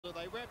So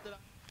they wrapped it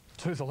up.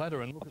 To the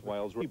ladder and look at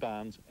Wales,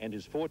 Barnes and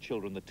his 4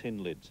 children, the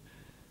Tin Lids.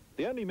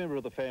 The only member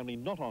of the family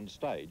not on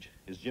stage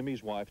is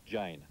Jimmy's wife,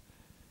 Jane.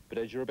 But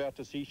as you're about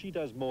to see, she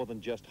does more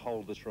than just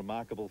hold this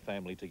remarkable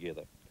family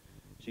together.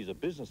 She's a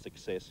business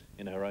success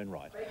in her own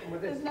right.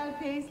 There's no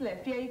peas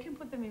left. Yeah, you can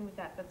put them in with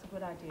that. That's a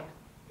good idea.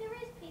 There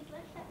is peas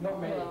left. Not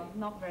many. Well,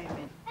 not very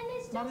many. And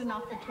there's not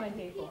enough for 20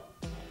 people.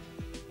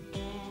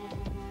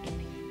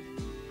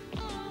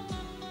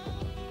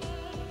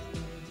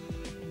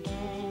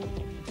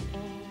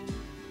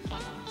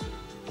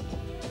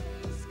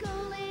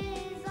 School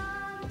is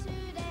on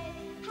today.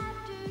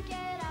 Have to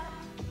get up.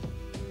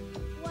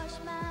 Wash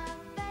my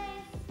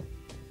face.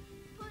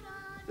 Put on.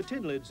 The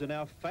Tin Lids are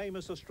now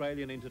famous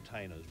Australian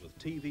entertainers with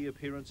TV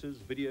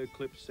appearances, video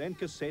clips and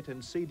cassette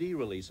and CD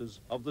releases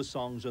of the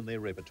songs in their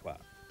repertoire.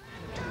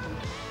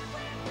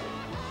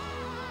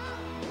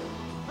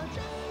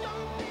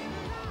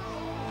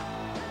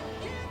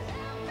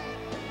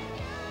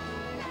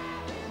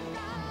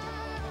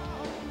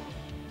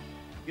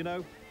 You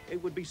know,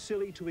 it would be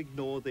silly to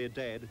ignore their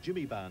dad,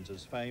 Jimmy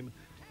Barnes's fame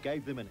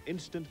gave them an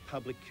instant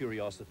public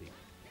curiosity.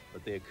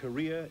 But their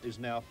career is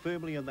now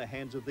firmly in the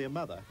hands of their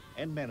mother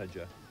and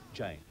manager,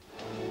 Jane.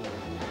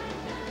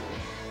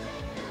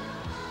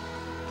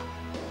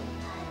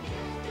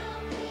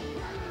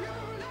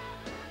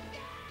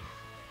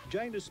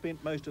 Jane has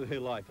spent most of her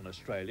life in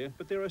Australia,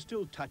 but there are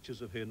still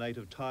touches of her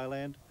native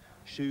Thailand,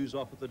 shoes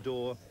off at the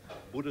door,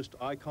 Buddhist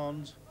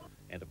icons,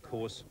 and of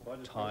course,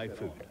 Thai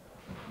food.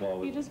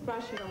 You just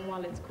brush it on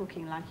while it's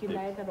cooking, like you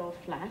lay that all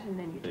flat and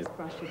then you just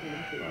brush it in.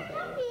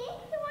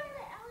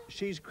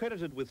 She's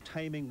credited with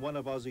taming one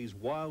of Aussie's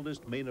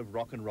wildest men of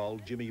rock and roll,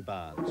 Jimmy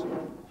Barnes.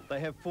 They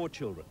have 4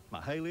 children,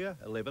 Mahalia,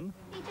 11.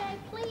 DJ,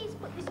 please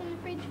put this in the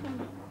fridge for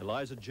me.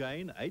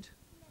 Eliza-Jane, 8.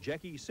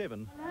 Jackie,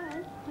 7.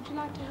 Hello, would you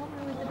like to help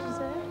me with the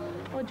dessert?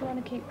 Or do you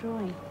want to keep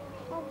drawing?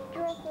 I'll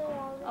draw for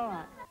you. All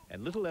right.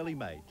 And little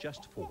Elly-May,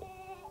 just 4.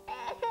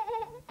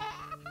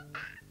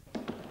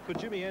 For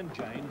Jimmy and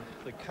Jane,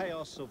 the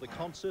chaos of the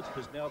concert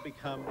has now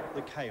become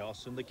the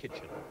chaos in the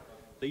kitchen.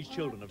 These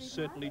children have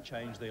certainly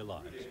changed their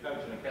lives. Now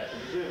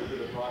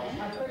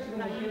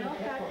you knock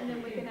that and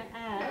then we're going to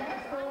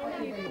add 4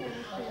 people.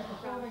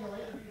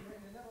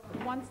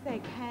 Once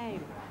they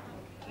came,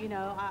 you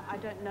know, I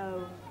don't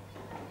know,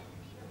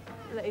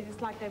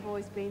 it's like they've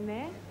always been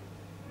there.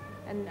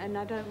 And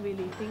I don't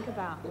really think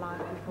about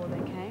life before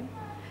they came.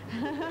 I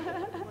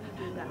want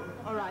to do that.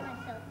 All right,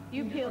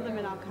 you peel them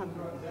and I'll cut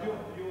them.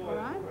 All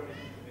right?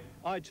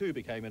 I too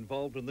became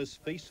involved in this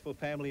feast for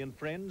family and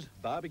friends,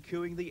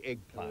 barbecuing the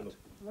eggplant,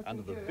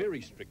 under the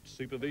very strict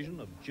supervision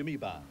of Jimmy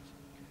Barnes.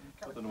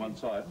 Put them to one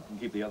side and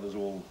keep the others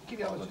all... Keep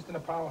the others just in a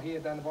pile here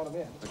down the bottom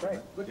here. That's great.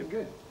 Looking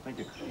good. Thank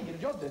you. You get a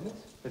job, didn't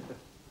it?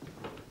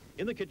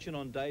 In the kitchen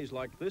on days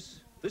like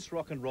this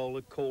rock and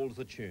roller calls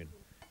the tune.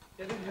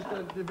 Yeah, this is just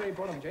the very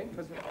bottom, Jane,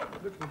 because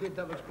looking good,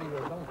 that looks pretty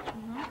well done.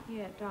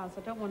 Yeah, it does.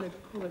 I don't want to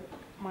cool it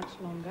much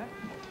longer.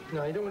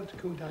 No, you don't want it to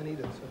cool down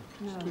either, so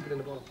just keep it in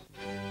the bottom.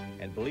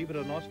 And believe it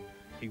or not,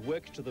 he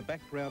works to the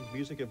background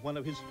music of one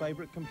of his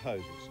favourite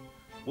composers,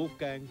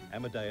 Wolfgang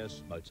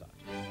Amadeus Mozart.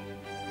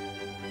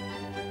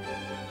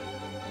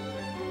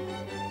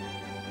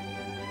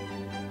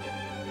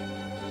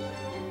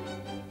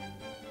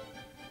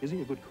 Is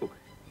he a good cook?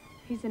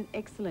 He's an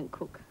excellent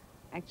cook,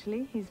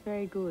 actually. He's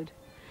very good.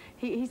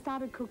 He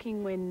started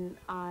cooking when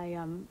I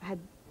had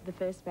the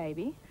first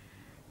baby,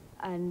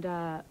 and,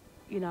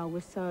 you know,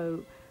 was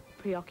so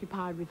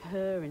preoccupied with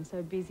her and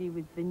so busy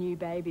with the new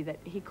baby that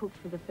he cooked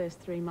for the first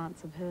 3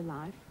 months of her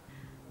life.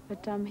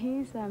 But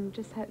he's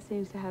just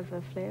seems to have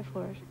a flair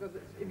for it. Because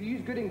if you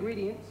use good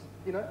ingredients,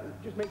 you know,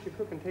 it just makes your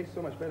cooking taste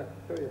so much better,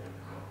 I tell you.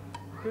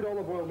 Good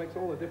olive oil makes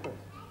all the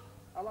difference.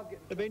 I love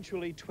getting...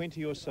 Eventually,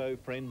 20 or so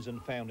friends and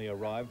family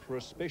arrived for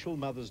a special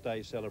Mother's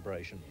Day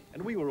celebration,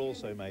 and we were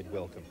also made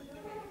welcome.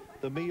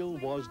 The meal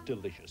was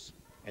delicious,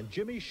 and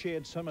Jimmy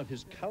shared some of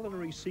his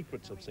culinary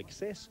secrets of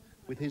success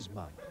with his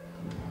mum.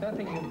 The other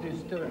thing you have to do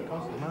is stir it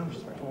constantly. Mine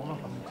just torn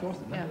off. I'm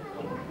exhausted now.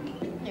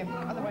 Yeah,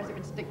 otherwise it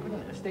would stick,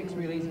 wouldn't it? It sticks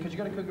really easy, because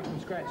you've got to cook it from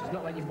scratch. It's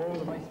not like you boil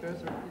the vice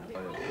versa.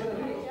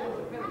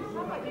 How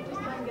about you just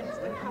go and get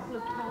a couple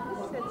of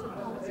sets of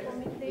pots for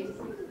me, please?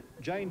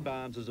 Jane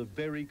Barnes is a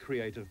very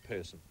creative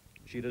person.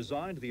 She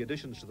designed the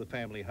additions to the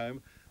family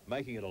home,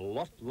 making it a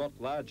lot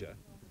larger,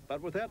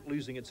 but without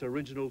losing its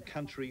original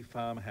country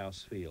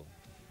farmhouse feel.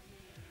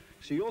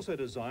 She also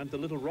designed the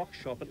little rock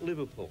shop at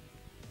Liverpool,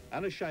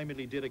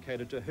 unashamedly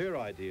dedicated to her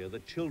idea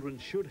that children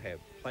should have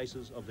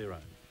places of their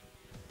own.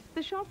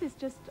 The shop is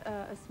just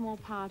a small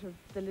part of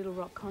the Little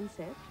Rock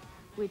concept,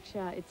 which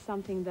it's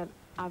something that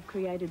I've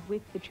created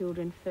with the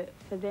children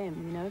for them,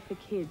 you know, for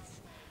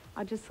kids.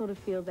 I just sort of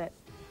feel that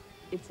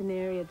it's an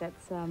area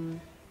that's a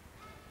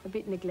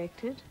bit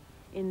neglected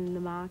in the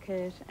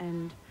market,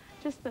 and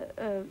just,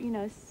 you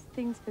know,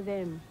 things for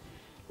them.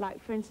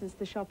 Like, for instance,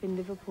 the shop in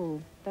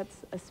Liverpool,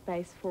 that's a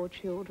space for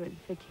children,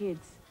 for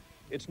kids.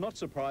 It's not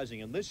surprising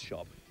in this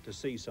shop to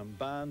see some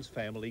Barnes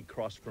family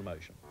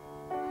cross-promotion.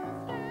 Look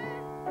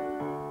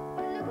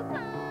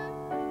upon.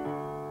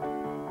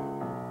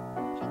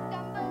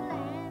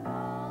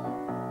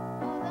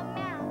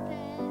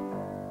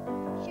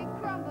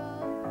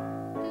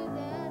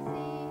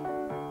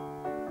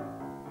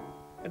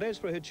 And as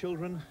for her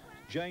children,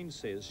 Jane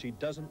says she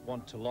doesn't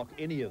want to lock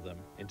any of them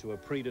into a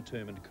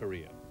predetermined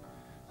career.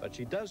 But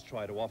she does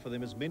try to offer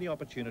them as many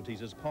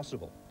opportunities as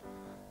possible.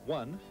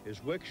 One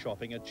is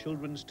workshopping a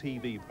children's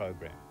TV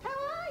program. How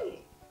are you?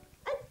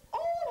 Let's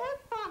all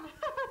have fun.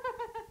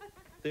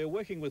 They're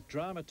working with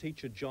drama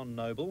teacher John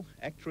Noble,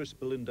 actress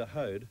Belinda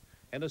Hode,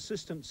 and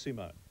assistant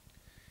Simone.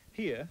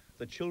 Here,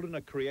 the children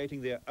are creating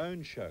their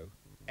own show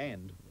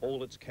and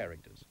all its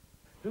characters.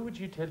 Who would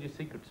you tell your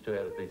secrets to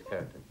out of these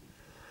characters?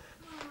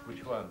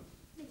 Which one?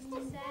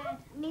 Mr. Sad.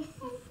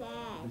 Mrs.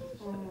 Sad.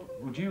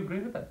 Would you agree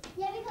with that?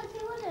 Yeah, because he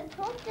wouldn't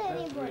talk to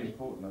That's anybody. very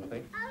important, I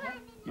think.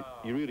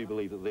 You really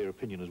believe that their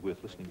opinion is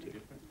worth listening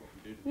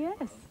to?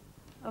 Yes,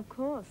 of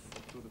course.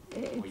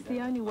 It's the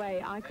only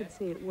way I could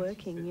see it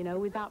working, you know,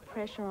 without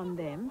pressure on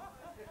them.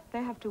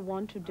 They have to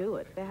want to do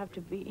it. They have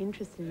to be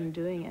interested in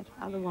doing it.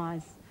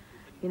 Otherwise,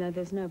 you know,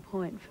 there's no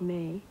point for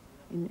me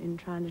in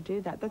trying to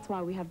do that. That's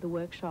why we have the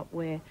workshop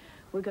where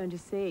we're going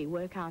to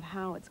work out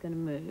how it's going to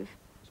move.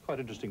 It's quite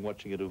interesting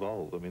watching it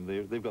evolve. I mean,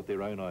 they've got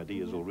their own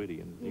ideas already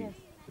and Yes.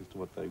 as to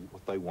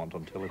what they want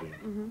on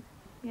television.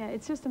 Yeah,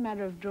 it's just a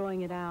matter of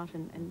drawing it out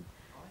and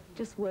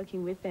just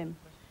working with them.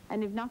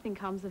 And if nothing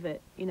comes of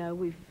it, you know,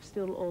 we've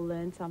still all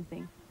learned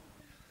something.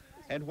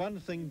 And one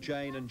thing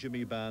Jane and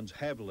Jimmy Barnes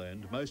have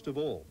learned most of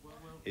all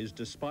is,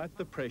 despite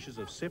the pressures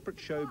of separate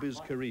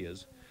showbiz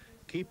careers,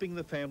 keeping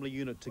the family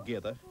unit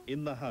together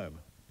in the home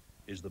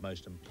is the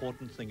most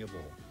important thing of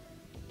all.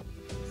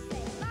 Say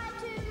bye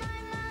to my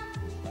mum.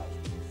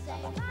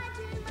 Say bye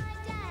to my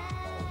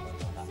dad.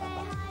 Say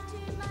hi to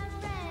my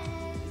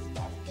friends.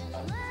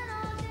 Gonna learn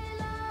all day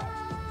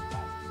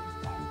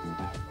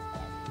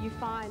long. You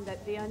find that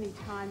the only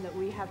time that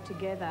we have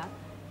together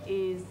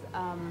is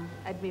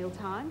at meal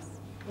times,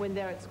 when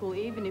they're at school.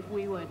 Even if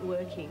we weren't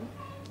working,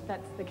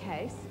 that's the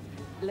case,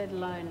 let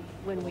alone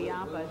when we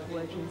are both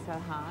working so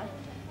hard.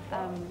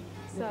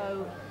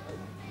 So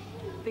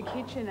the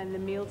kitchen and the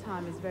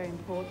mealtime is very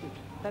important.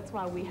 That's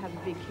why we have a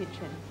big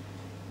kitchen.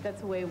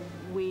 That's where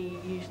we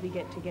usually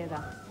get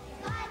together.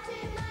 Bye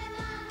to my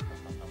mum.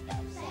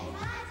 Say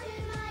bye to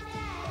my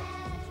dad.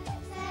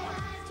 Say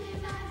hi to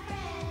my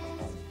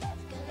friends.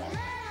 Gonna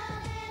learn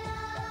all day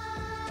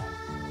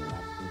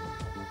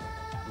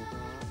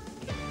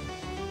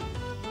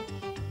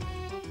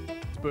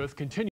long. Birth continues.